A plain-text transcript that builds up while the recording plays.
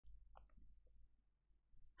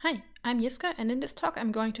Hi, I'm Jiska, and in this talk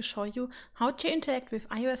I'm going to show you how to interact with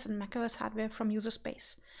iOS and macOS hardware from user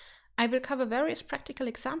space. I will cover various practical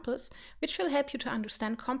examples which will help you to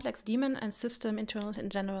understand complex daemon and system internals in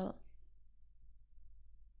general.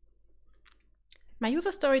 My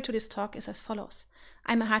user story to this talk is as follows.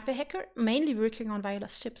 I'm a hardware hacker, mainly working on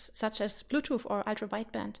wireless chips such as Bluetooth or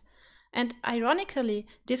ultra-wideband. And ironically,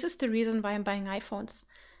 this is the reason why I'm buying iPhones,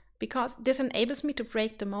 because this enables me to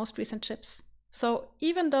break the most recent chips. So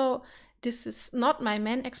even though this is not my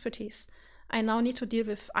main expertise, I now need to deal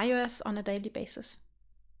with iOS on a daily basis.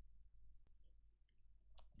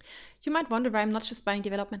 You might wonder why I'm not just buying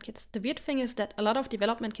development kits. The weird thing is that a lot of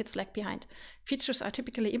development kits lag behind. Features are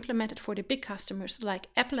typically implemented for the big customers like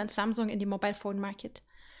Apple and Samsung in the mobile phone market.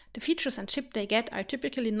 The features and chip they get are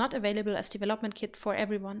typically not available as development kit for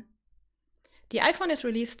everyone. The iPhone is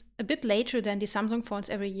released a bit later than the Samsung phones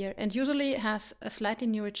every year and usually has a slightly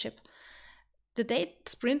newer chip. The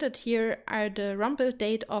dates printed here are the ROM build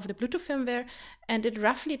date of the Bluetooth firmware, and it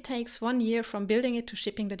roughly takes 1 year from building it to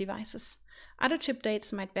shipping the devices. Other chip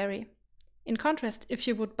dates might vary. In contrast, if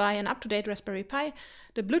you would buy an up-to-date Raspberry Pi,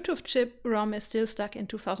 the Bluetooth chip ROM is still stuck in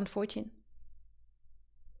 2014.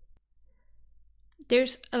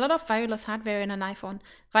 There's a lot of wireless hardware in an iPhone.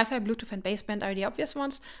 Wi-Fi, Bluetooth and baseband are the obvious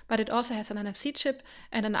ones, but it also has an NFC chip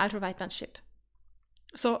and an ultra-wideband chip.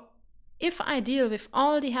 So if I deal with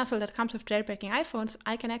all the hassle that comes with jailbreaking iPhones,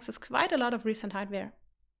 I can access quite a lot of recent hardware.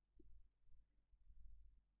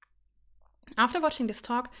 After watching this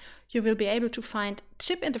talk, you will be able to find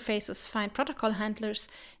chip interfaces, find protocol handlers,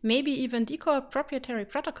 maybe even decode proprietary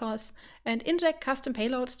protocols, and inject custom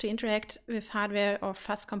payloads to interact with hardware or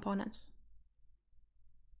fuzz components.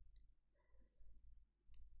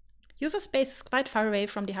 User space is quite far away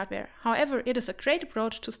from the hardware. However, it is a great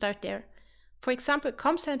approach to start there. For example,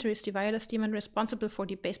 CommCenter is the wireless daemon responsible for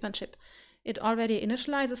the baseband chip. It already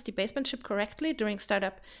initializes the baseband chip correctly during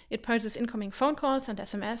startup. It parses incoming phone calls and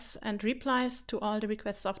SMS and replies to all the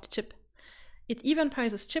requests of the chip. It even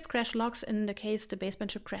parses chip crash logs in the case the baseband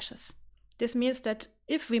chip crashes. This means that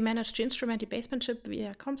if we manage to instrument the baseband chip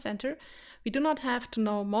via CommCenter, we do not have to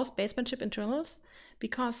know most baseband chip internals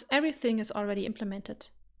because everything is already implemented.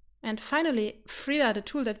 And finally, Frida, the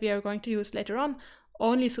tool that we are going to use later on,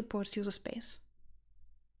 only supports user space.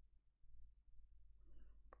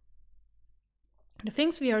 The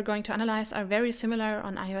things we are going to analyze are very similar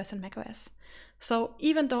on iOS and macOS. So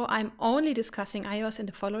even though I'm only discussing iOS in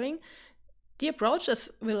the following, the approaches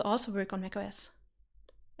will also work on macOS.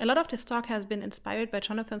 A lot of this talk has been inspired by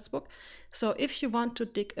Jonathan's book, so if you want to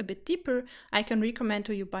dig a bit deeper, I can recommend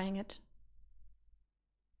to you buying it.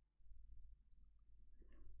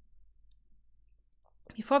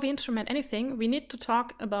 Before we instrument anything, we need to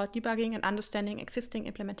talk about debugging and understanding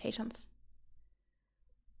existing implementations.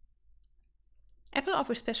 Apple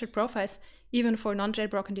offers special profiles even for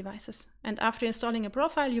non-jailbroken devices, and after installing a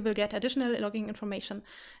profile you will get additional logging information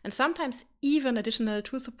and sometimes even additional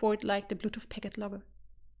tool support like the Bluetooth packet logger.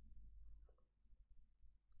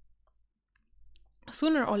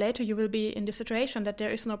 Sooner or later you will be in the situation that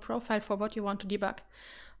there is no profile for what you want to debug.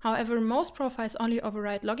 However, most profiles only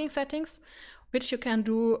override logging settings, which you can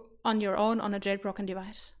do on your own on a jailbroken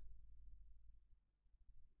device.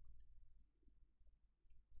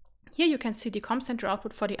 Here you can see the CommCenter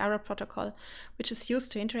output for the ARA protocol, which is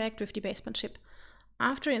used to interact with the baseband chip.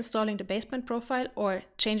 After installing the baseband profile or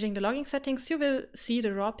changing the logging settings, you will see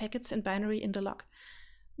the raw packets in binary in the log.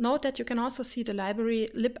 Note that you can also see the library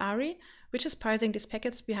libari, which is parsing these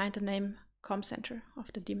packets behind the name CommCenter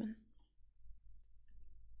of the daemon.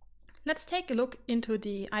 Let's take a look into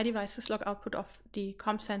the iDevices log output of the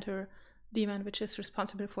CommCenter daemon, which is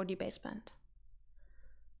responsible for the baseband.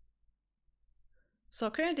 So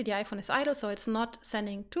currently the iPhone is idle, so it's not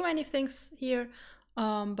sending too many things here,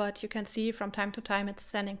 but you can see from time to time it's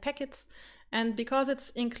sending packets. And because it's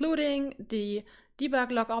including the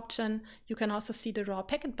debug log option, you can also see the raw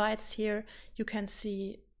packet bytes here. You can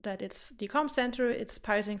see that it's the CommCenter, it's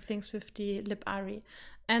parsing things with the libari.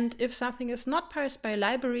 And if something is not parsed by a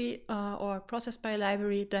library or processed by a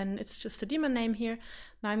library, then it's just a daemon name here.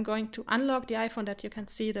 Now I'm going to unlock the iPhone that you can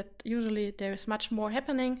see that usually there is much more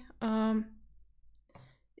happening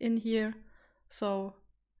in here. So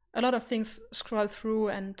a lot of things scroll through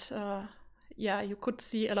and yeah, you could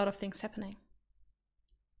see a lot of things happening.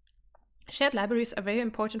 Shared libraries are very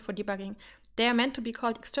important for debugging. They are meant to be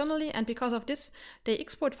called externally, and because of this, they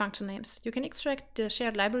export function names. You can extract the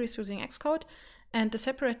shared libraries using Xcode, and the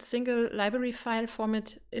separate single library file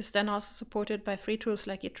format is then also supported by free tools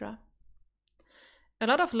like Itra. A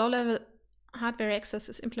lot of low-level hardware access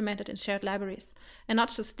is implemented in shared libraries. And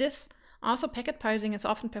not just this, Also, packet parsing is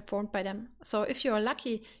often performed by them. So if you are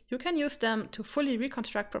lucky, you can use them to fully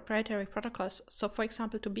reconstruct proprietary protocols. So for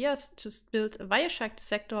example, Tobias just built a Wireshark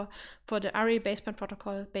dissector for the ARRI baseband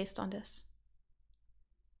protocol based on this.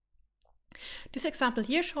 This example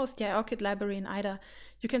here shows the IOKit library in IDA.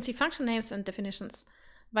 You can see function names and definitions.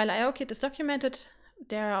 While IOKit is documented,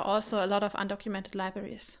 there are also a lot of undocumented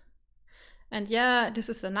libraries. And yeah, this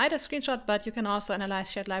is an IDA screenshot, but you can also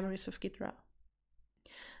analyze shared libraries with Ghidra.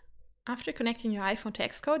 After connecting your iPhone to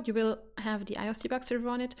Xcode, you will have the iOS debug server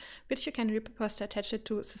on it, which you can repurpose to attach it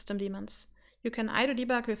to system daemons. You can either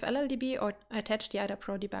debug with LLDB or attach the IDA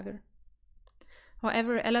Pro debugger.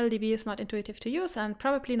 However, LLDB is not intuitive to use, and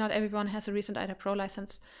probably not everyone has a recent IDA Pro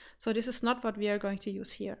license, so this is not what we are going to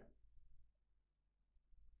use here.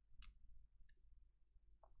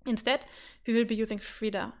 Instead, we will be using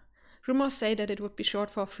Frida. Rumors say that it would be short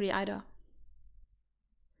for Free IDA.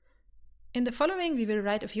 In the following, we will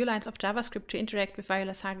write a few lines of JavaScript to interact with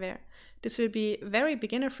wireless hardware. This will be very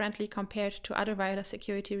beginner-friendly compared to other wireless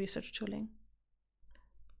security research tooling.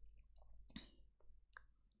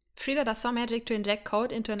 Frida does some magic to inject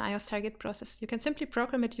code into an iOS target process. You can simply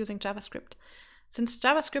program it using JavaScript. Since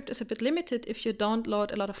JavaScript is a bit limited if you don't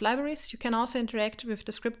load a lot of libraries, you can also interact with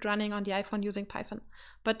the script running on the iPhone using Python.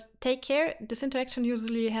 But take care, this interaction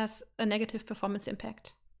usually has a negative performance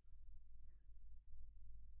impact.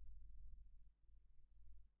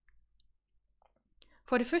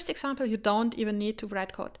 For the first example, you don't even need to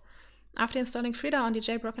write code. After installing Frida on the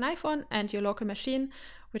jailbroken iPhone and your local machine,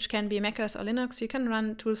 which can be macOS or Linux, you can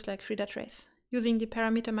run tools like Frida Trace. Using the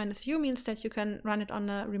parameter -u means that you can run it on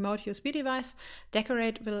a remote USB device.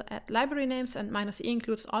 Decorate will add library names, and -e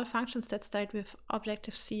includes all functions that start with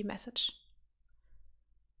Objective-C message.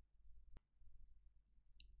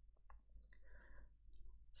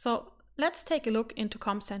 So let's take a look into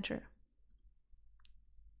CommCenter.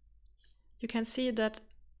 You can see that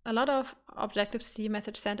a lot of Objective-C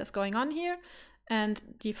message send is going on here, and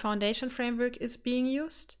the foundation framework is being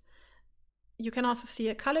used. You can also see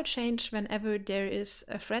a color change whenever there is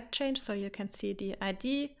a thread change, so you can see the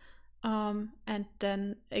ID and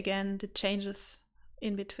then again the changes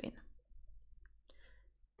in between.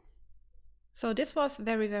 So this was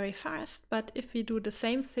very, very fast, but if we do the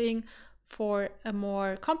same thing for a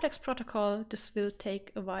more complex protocol, this will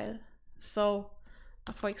take a while. So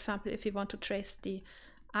for example, if we want to trace the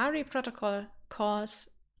ARRI protocol calls,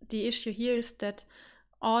 the issue here is that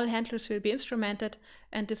all handlers will be instrumented,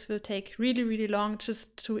 and this will take really, really long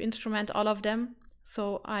just to instrument all of them.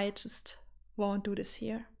 So I just won't do this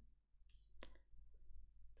here.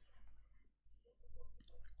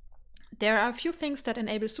 There are a few things that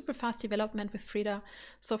enable super fast development with Frida.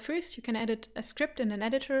 So first, you can edit a script in an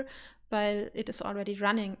editor while it is already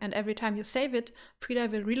running, and every time you save it, Frida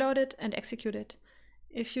will reload it and execute it.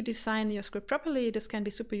 If you design your script properly, this can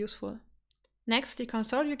be super useful. Next, the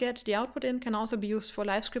console you get the output in can also be used for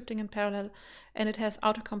live scripting in parallel, and it has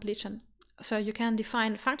auto-completion. So you can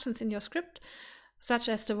define functions in your script, such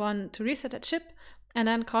as the one to reset a chip, and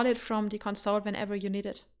then call it from the console whenever you need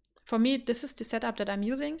it. For me, this is the setup that I'm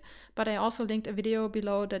using, but I also linked a video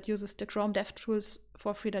below that uses the Chrome dev tools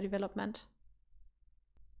for Frida development.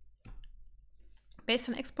 Based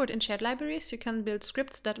on export and shared libraries, you can build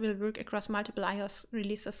scripts that will work across multiple iOS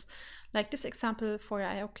releases, like this example for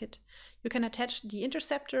IOKit. You can attach the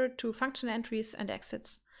interceptor to function entries and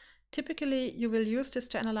exits. Typically, you will use this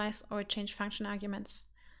to analyze or change function arguments.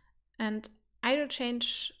 And either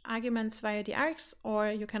change arguments via the args,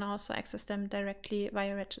 or you can also access them directly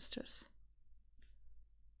via registers.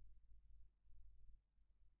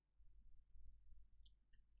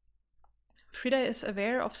 Frida is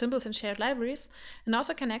aware of symbols in shared libraries and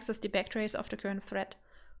also can access the backtrace of the current thread.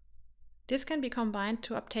 This can be combined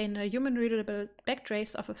to obtain a human-readable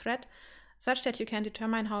backtrace of a thread, such that you can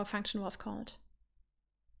determine how a function was called.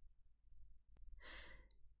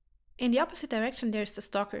 In the opposite direction, there is the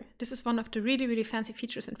stalker. This is one of the really, really fancy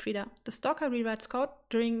features in Frida. The stalker rewrites code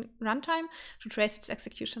during runtime to trace its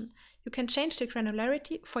execution. You can change the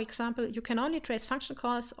granularity. For example, you can only trace function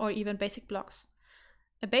calls or even basic blocks.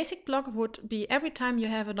 A basic block would be every time you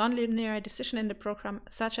have a nonlinear decision in the program,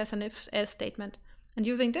 such as an if-else statement. And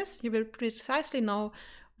using this, you will precisely know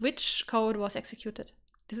which code was executed.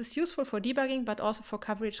 This is useful for debugging, but also for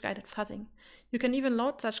coverage-guided fuzzing. You can even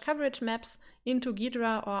load such coverage maps into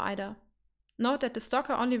Ghidra or IDA. Note that the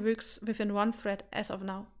stalker only works within one thread as of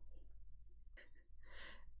now.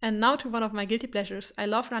 And now to one of my guilty pleasures. I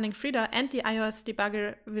love running Frida and the iOS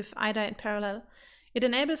debugger with IDA in parallel. It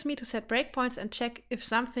enables me to set breakpoints and check if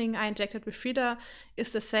something I injected with Frida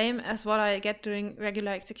is the same as what I get during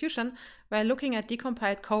regular execution while looking at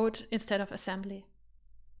decompiled code instead of assembly.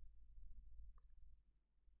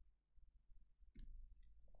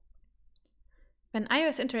 When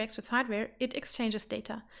iOS interacts with hardware, it exchanges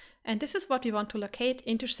data, and this is what we want to locate,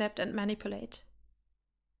 intercept, and manipulate.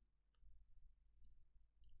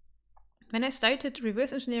 When I started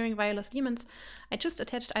reverse engineering wireless daemons, I just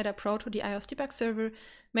attached IDA Pro to the iOS debug server,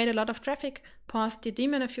 made a lot of traffic, paused the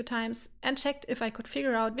daemon a few times, and checked if I could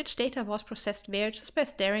figure out which data was processed where just by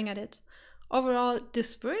staring at it. Overall,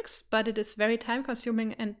 this works, but it is very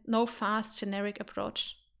time-consuming and no fast, generic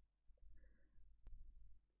approach.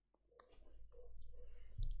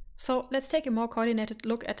 So let's take a more coordinated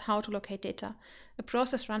look at how to locate data. A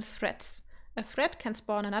process runs threads. A thread can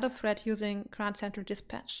spawn another thread using CommCenter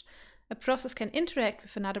dispatch. A process can interact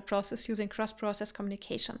with another process using cross-process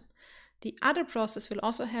communication. The other process will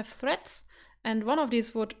also have threads, and one of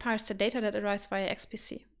these would parse the data that arrives via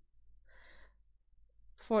XPC.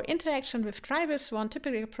 For interaction with drivers, one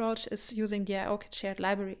typical approach is using the IOKit shared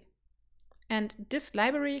library. And this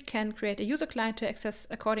library can create a user client to access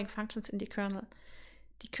according functions in the kernel.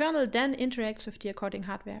 The kernel then interacts with the according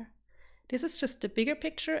hardware. This is just the bigger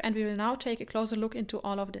picture, and we will now take a closer look into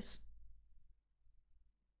all of this.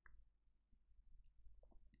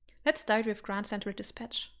 Let's start with CommCenter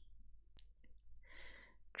dispatch.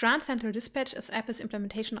 CommCenter dispatch is Apple's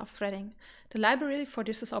implementation of threading. The library for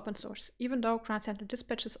this is open source. Even though CommCenter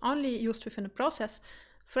dispatch is only used within a process,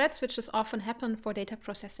 thread switches often happen for data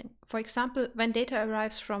processing. For example, when data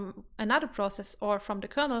arrives from another process or from the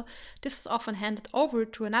kernel, this is often handed over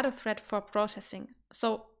to another thread for processing.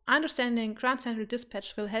 So understanding CommCenter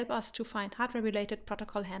dispatch will help us to find hardware-related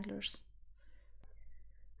protocol handlers.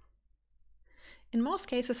 In most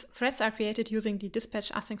cases, threads are created using the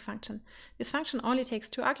dispatch async function. This function only takes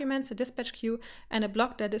two arguments, a dispatch queue and a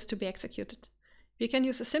block that is to be executed. We can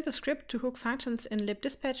use a simple script to hook functions in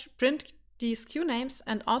libdispatch, print these queue names,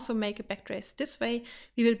 and also make a backtrace. This way,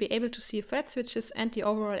 we will be able to see thread switches and the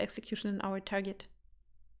overall execution in our target.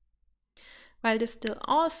 While this still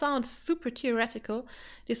all sounds super theoretical,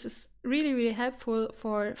 this is really helpful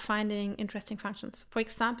for finding interesting functions. For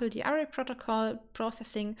example, the array protocol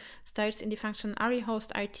processing starts in the function array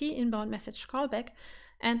host rt inbound message callback,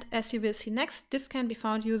 and as you will see next, this can be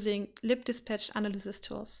found using libdispatch analysis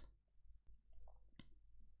tools.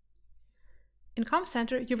 In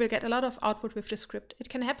CommCenter, you will get a lot of output with this script. It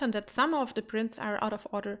can happen that some of the prints are out of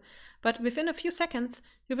order, but within a few seconds,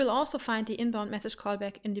 you will also find the inbound message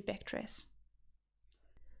callback in the backtrace.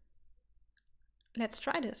 Let's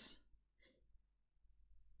try this.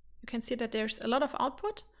 You can see that there's a lot of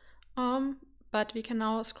output, but we can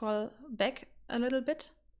now scroll back a little bit,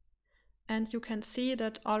 and you can see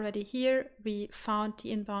that already here we found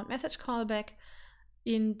the inbound message callback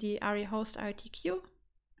in the array host RTQ.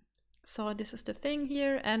 So this is the thing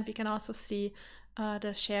here, and we can also see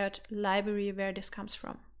the shared library where this comes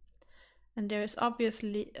from. And there is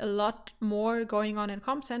obviously a lot more going on in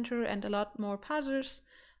CommCenter and a lot more parsers.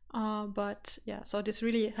 But yeah, so this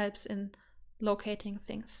really helps in locating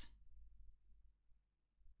things.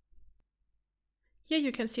 Here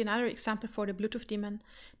you can see another example for the Bluetooth daemon.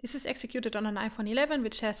 This is executed on an iPhone 11,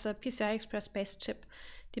 which has a PCI Express based chip.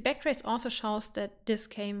 The backtrace also shows that this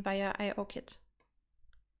came via IOKit.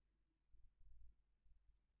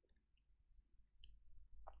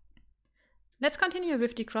 Let's continue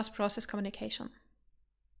with the cross-process communication.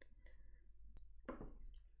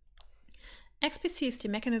 XPC is the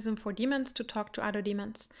mechanism for daemons to talk to other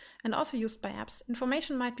daemons, and also used by apps.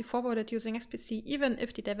 Information might be forwarded using XPC even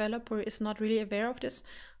if the developer is not really aware of this,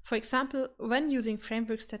 for example, when using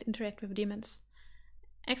frameworks that interact with daemons.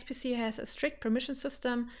 XPC has a strict permission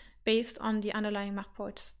system based on the underlying Mach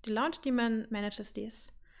ports. The launch daemon manages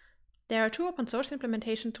these. There are two open source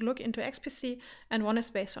implementations to look into XPC, and one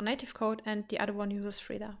is based on native code and the other one uses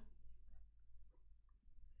Frida.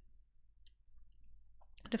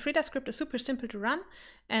 The Frida script is super simple to run,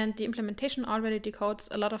 and the implementation already decodes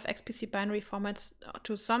a lot of XPC binary formats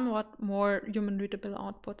to somewhat more human-readable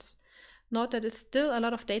outputs. Note that it's still a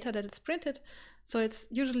lot of data that is printed, so it's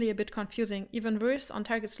usually a bit confusing. Even worse, on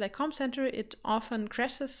targets like CommCenter, it often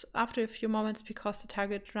crashes after a few moments because the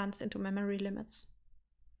target runs into memory limits.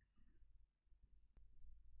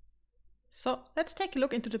 So let's take a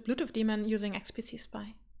look into the Bluetooth daemon using XPC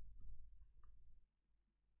Spy.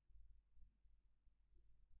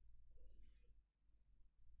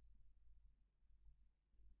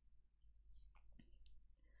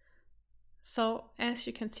 So as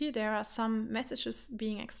you can see, there are some messages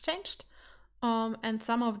being exchanged, and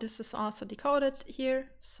some of this is also decoded here.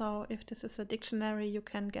 So if this is a dictionary, you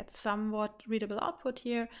can get somewhat readable output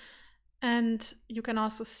here. And you can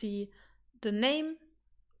also see the name,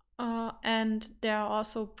 and there are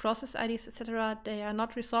also process IDs, etc. They are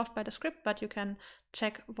not resolved by the script, but you can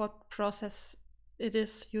check what process it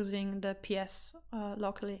is using the PS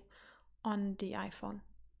locally on the iPhone.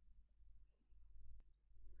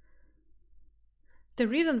 The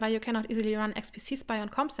reason why you cannot easily run XPC Spy on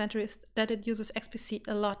CommCenter is that it uses XPC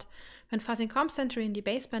a lot. When fuzzing CommCenter in the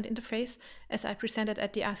baseband interface, as I presented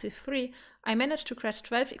at the RC3, I managed to crash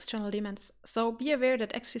 12 external daemons, so be aware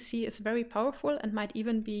that XPC is very powerful and might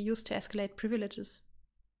even be used to escalate privileges.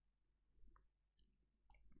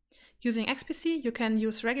 Using XPC, you can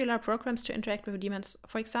use regular programs to interact with daemons.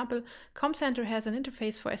 For example, CommCenter has an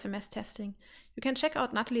interface for SMS testing. You can check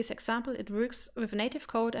out Natalie's example. It works with native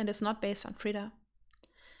code and is not based on Frida.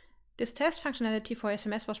 This test functionality for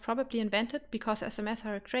SMS was probably invented because SMS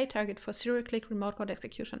are a great target for zero-click remote code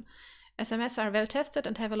execution. SMS are well tested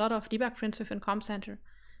and have a lot of debug prints within CommCenter.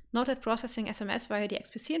 Note that processing SMS via the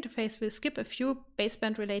XPC interface will skip a few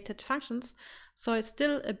baseband-related functions, so it's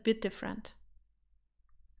still a bit different.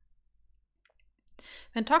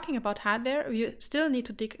 When talking about hardware, you still need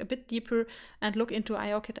to dig a bit deeper and look into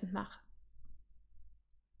IOKit and Mach.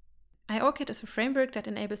 IOKit is a framework that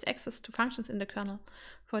enables access to functions in the kernel.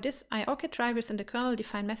 For this, IOKit drivers in the kernel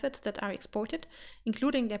define methods that are exported,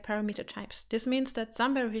 including their parameter types. This means that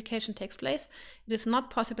some verification takes place. It is not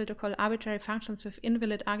possible to call arbitrary functions with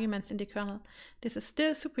invalid arguments in the kernel. This is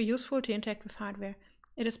still super useful to interact with hardware.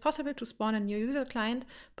 It is possible to spawn a new user client,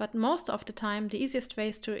 but most of the time the easiest way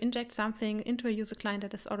is to inject something into a user client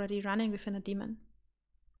that is already running within a daemon.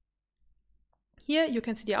 Here you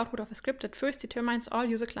can see the output of a script that first determines all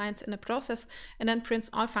user clients in a process and then prints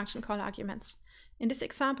all function call arguments. In this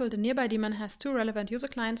example, the nearby daemon has two relevant user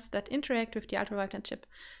clients that interact with the ultra-wideband chip.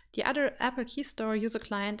 The other Apple Key Store user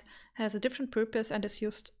client has a different purpose and is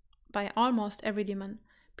used by almost every daemon.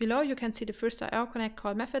 Below you can see the first IOConnect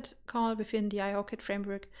call method call within the IOKit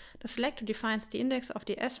framework. The selector defines the index of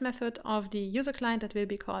the S method of the user client that will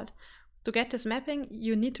be called. To get this mapping,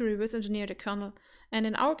 you need to reverse engineer the kernel. And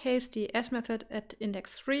in our case, the S method at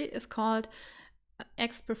index 3 is called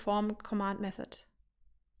xperform command method.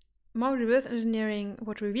 More reverse engineering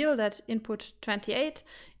would reveal that input 28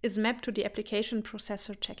 is mapped to the application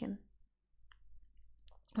processor check-in.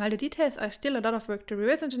 While the details are still a lot of work to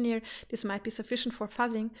reverse engineer, this might be sufficient for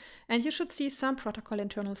fuzzing, and you should see some protocol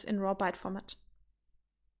internals in raw byte format.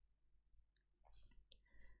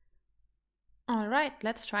 Alright,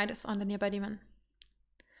 let's try this on the nearby daemon.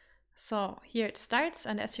 So here it starts,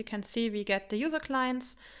 and as you can see, we get the user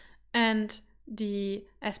clients, and the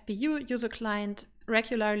SPU user client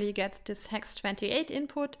regularly gets this hex 28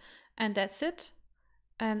 input, and that's it.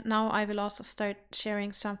 And now I will also start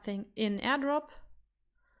sharing something in AirDrop.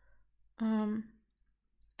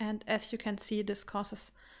 And as you can see, this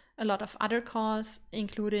causes a lot of other calls,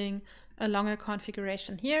 including a longer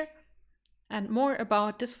configuration here. And more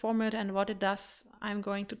about this format and what it does, I'm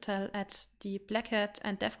going to tell at the Black Hat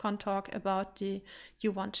and DEF CON talk about the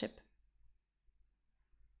U1 chip.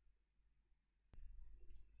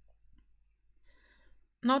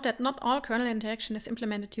 Note that not all kernel interaction is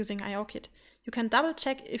implemented using IOKit. You can double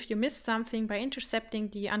check if you missed something by intercepting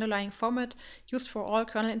the underlying format used for all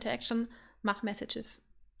kernel interaction, Mach messages.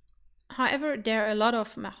 However, there are a lot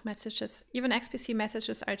of Mach messages. Even XPC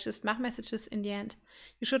messages are just Mach messages in the end.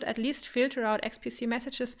 You should at least filter out XPC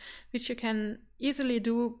messages, which you can easily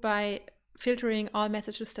do by filtering all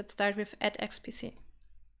messages that start with @XPC.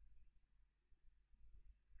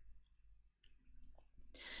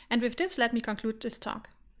 And with this, let me conclude this talk.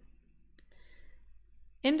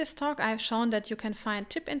 In this talk, I have shown that you can find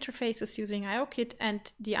chip interfaces using IOKit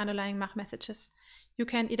and the underlying Mach messages. You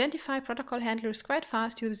can identify protocol handlers quite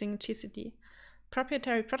fast using GCD.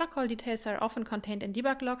 Proprietary protocol details are often contained in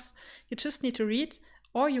debug logs. You just need to read,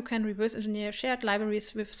 or you can reverse engineer shared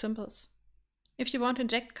libraries with symbols. If you want to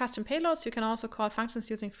inject custom payloads, you can also call functions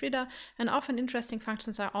using Frida, and often interesting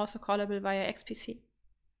functions are also callable via XPC.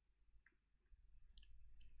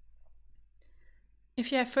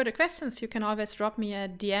 If you have further questions, you can always drop me a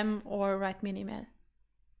DM or write me an email.